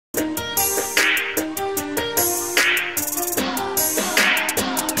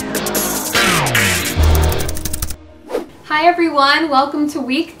Hi everyone, welcome to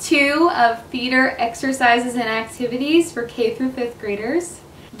week 2 of theater exercises and activities for K through 5th graders.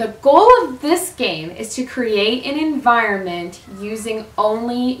 The goal of this game is to create an environment using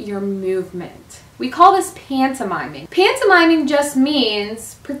only your movement. We call this pantomiming. Pantomiming just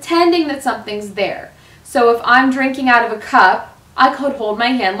means pretending that something's there. So if I'm drinking out of a cup, I could hold my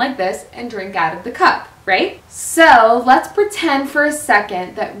hand like this and drink out of the cup, right? So let's pretend for a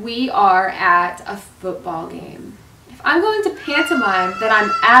second that we are at a football game. I'm going to pantomime that I'm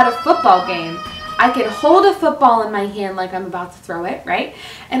at a football game. I can hold a football in my hand like I'm about to throw it, right?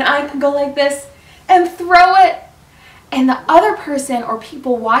 And I can go like this and throw it. And the other person or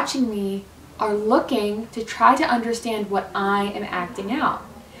people watching me are looking to try to understand what I am acting out.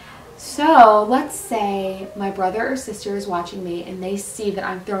 So let's say my brother or sister is watching me and they see that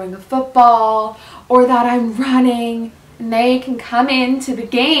I'm throwing a football or that I'm running, and they can come into the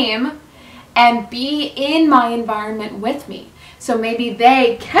game and be in my environment with me. So maybe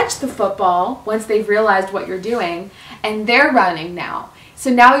they catch the football once they've realized what you're doing, and they're running now. So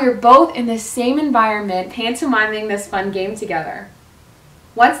now you're both in the same environment, pantomiming this fun game together.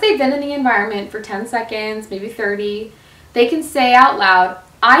 Once they've been in the environment for 10 seconds, maybe 30, they can say out loud,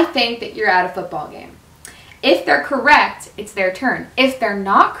 "I think that you're at a football game." If they're correct, it's their turn. If they're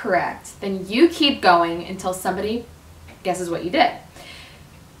not correct, then you keep going until somebody guesses what you did.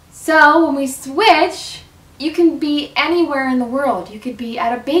 So when we switch, you can be anywhere in the world. You could be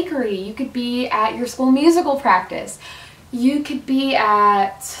at a bakery. You could be at your school musical practice. You could be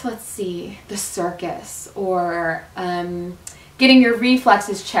at, let's see, the circus, or getting your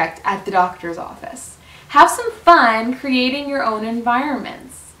reflexes checked at the doctor's office. Have some fun creating your own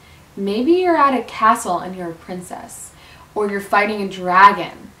environments. Maybe you're at a castle and you're a princess, or you're fighting a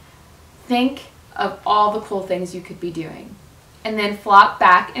dragon. Think of all the cool things you could be doing, and then flop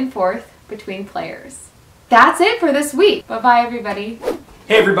back and forth between players. That's it for this week. Bye-bye, everybody.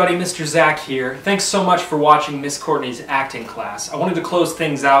 Hey everybody, Mr. Zack here. Thanks so much for watching Miss Courtney's acting class. I wanted to close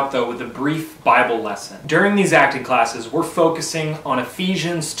things out though with a brief Bible lesson. During these acting classes, we're focusing on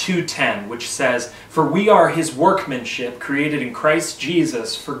Ephesians 2:10, which says, "For we are His workmanship, created in Christ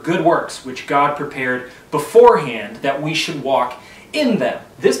Jesus for good works, which God prepared beforehand that we should walk in them."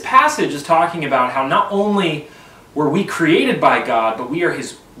 This passage is talking about how not only were we created by God, but we are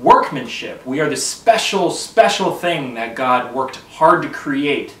His workmanship. We are the special thing that God worked hard to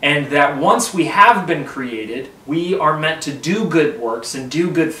create. And that once we have been created, we are meant to do good works and do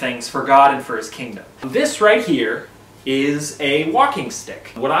good things for God and for His kingdom. This right here is a walking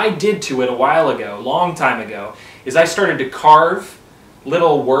stick. What I did to it a while ago, a long time ago, is I started to carve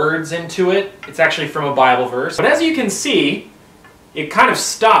little words into it. It's actually from a Bible verse. But as you can see, it kind of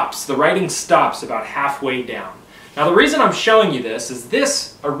stops. The writing stops about halfway down. Now the reason I'm showing you this is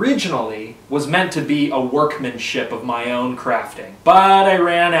this originally was meant to be a workmanship of my own crafting. But I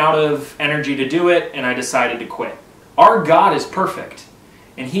ran out of energy to do it and I decided to quit. Our God is perfect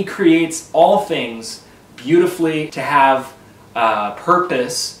and He creates all things beautifully to have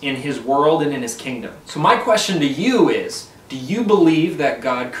purpose in His world and in His kingdom. So my question to you is, do you believe that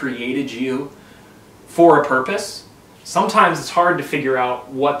God created you for a purpose? Sometimes it's hard to figure out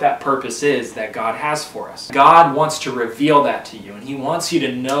what that purpose is that God has for us. God wants to reveal that to you, and He wants you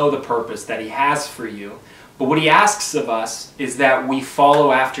to know the purpose that He has for you. But what He asks of us is that we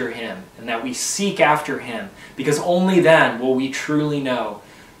follow after Him and that we seek after Him, because only then will we truly know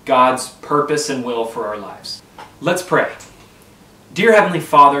God's purpose and will for our lives. Let's pray. Dear Heavenly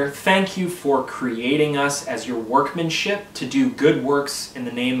Father, thank You for creating us as Your workmanship to do good works in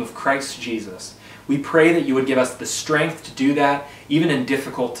the name of Christ Jesus. We pray that You would give us the strength to do that, even in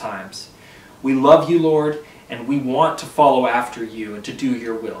difficult times. We love You, Lord, and we want to follow after You and to do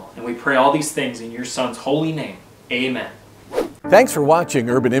Your will. And we pray all these things in Your Son's holy name. Amen. Thanks for watching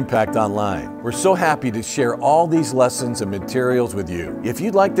Urban Impact Online. We're so happy to share all these lessons and materials with you. If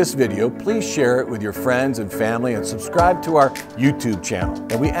you'd like this video, please share it with your friends and family and subscribe to our YouTube channel.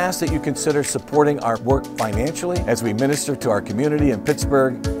 And we ask that you consider supporting our work financially as we minister to our community in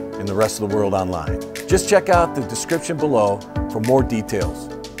Pittsburgh and the rest of the world online. Just check out the description below for more details.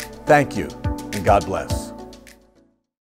 Thank you, and God bless.